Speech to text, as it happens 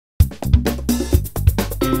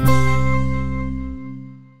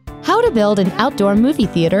to build an outdoor movie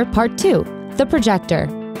theater Part 2, the projector.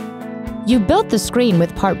 You built the screen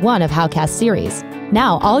with Part 1 of Howcast series.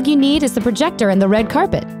 Now all you need is the projector and the red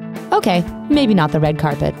carpet. Okay, maybe not the red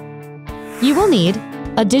carpet. You will need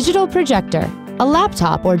a digital projector, a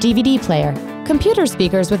laptop or DVD player, computer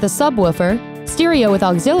speakers with a subwoofer, stereo with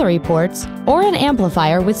auxiliary ports, or an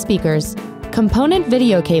amplifier with speakers, component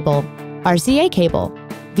video cable, RCA cable,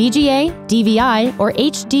 VGA, DVI, or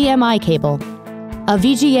HDMI cable, a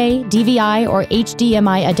VGA, DVI, or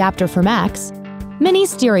HDMI adapter for Macs, mini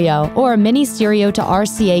stereo or mini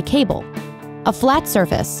stereo-to-RCA cable, a flat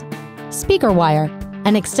surface, speaker wire,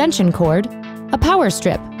 an extension cord, a power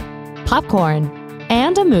strip, popcorn,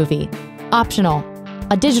 and a movie. Optional,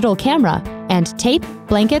 a digital camera, and tape,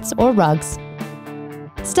 blankets, or rugs.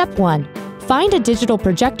 Step 1. Find a digital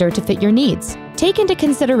projector to fit your needs. Take into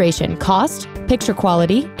consideration cost, picture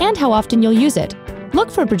quality, and how often you'll use it. Look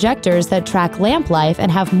for projectors that track lamp life and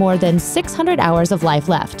have more than 600 hours of life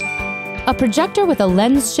left. A projector with a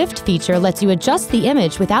lens shift feature lets you adjust the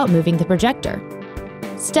image without moving the projector.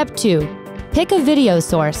 Step 2. Pick a video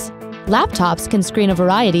source. Laptops can screen a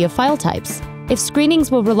variety of file types. If screenings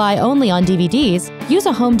will rely only on DVDs, use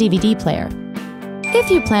a home DVD player. If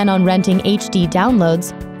you plan on renting HD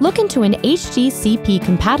downloads, look into an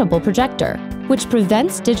HDCP-compatible projector, which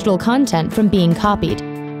prevents digital content from being copied.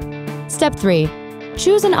 Step 3.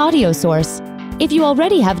 Choose an audio source. If you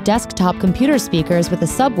already have desktop computer speakers with a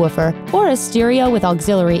subwoofer or a stereo with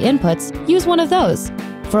auxiliary inputs, use one of those.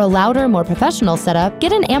 For a louder, more professional setup,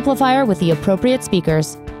 get an amplifier with the appropriate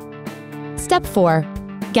speakers. Step 4.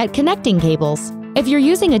 Get connecting cables. If you're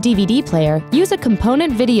using a DVD player, use a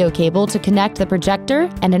component video cable to connect the projector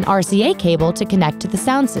and an RCA cable to connect to the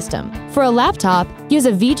sound system. For a laptop, use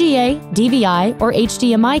a VGA, DVI, or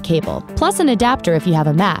HDMI cable, plus an adapter if you have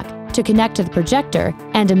a Mac, to connect to the projector,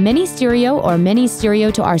 and a mini stereo or mini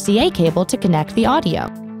stereo-to-RCA cable to connect the audio.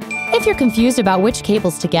 If you're confused about which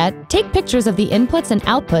cables to get, take pictures of the inputs and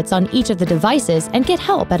outputs on each of the devices and get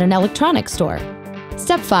help at an electronics store.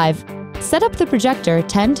 Step 5. Set up the projector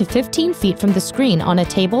 10 to 15 feet from the screen on a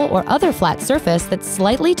table or other flat surface that's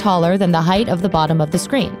slightly taller than the height of the bottom of the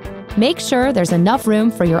screen. Make sure there's enough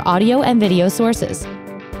room for your audio and video sources.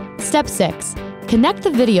 Step 6. Connect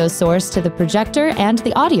the video source to the projector and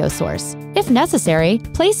the audio source. If necessary,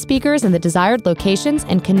 place speakers in the desired locations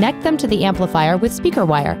and connect them to the amplifier with speaker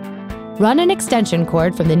wire. Run an extension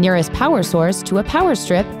cord from the nearest power source to a power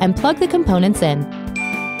strip and plug the components in.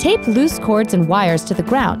 Tape loose cords and wires to the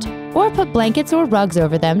ground, or put blankets or rugs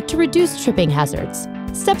over them to reduce tripping hazards.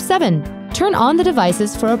 Step 7. Turn on the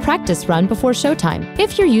devices for a practice run before showtime.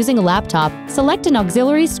 If you're using a laptop, select an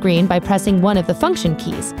auxiliary screen by pressing one of the function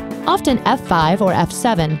keys, often F5 or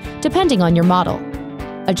F7, depending on your model.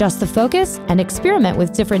 Adjust the focus and experiment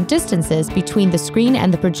with different distances between the screen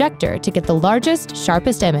and the projector to get the largest,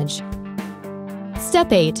 sharpest image.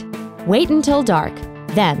 Step 8. Wait until dark.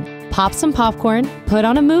 Then, pop some popcorn, put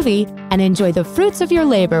on a movie, and enjoy the fruits of your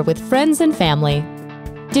labor with friends and family.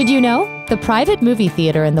 Did you know? The private movie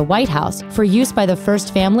theater in the White House for use by the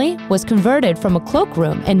first family was converted from a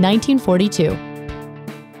cloakroom in 1942.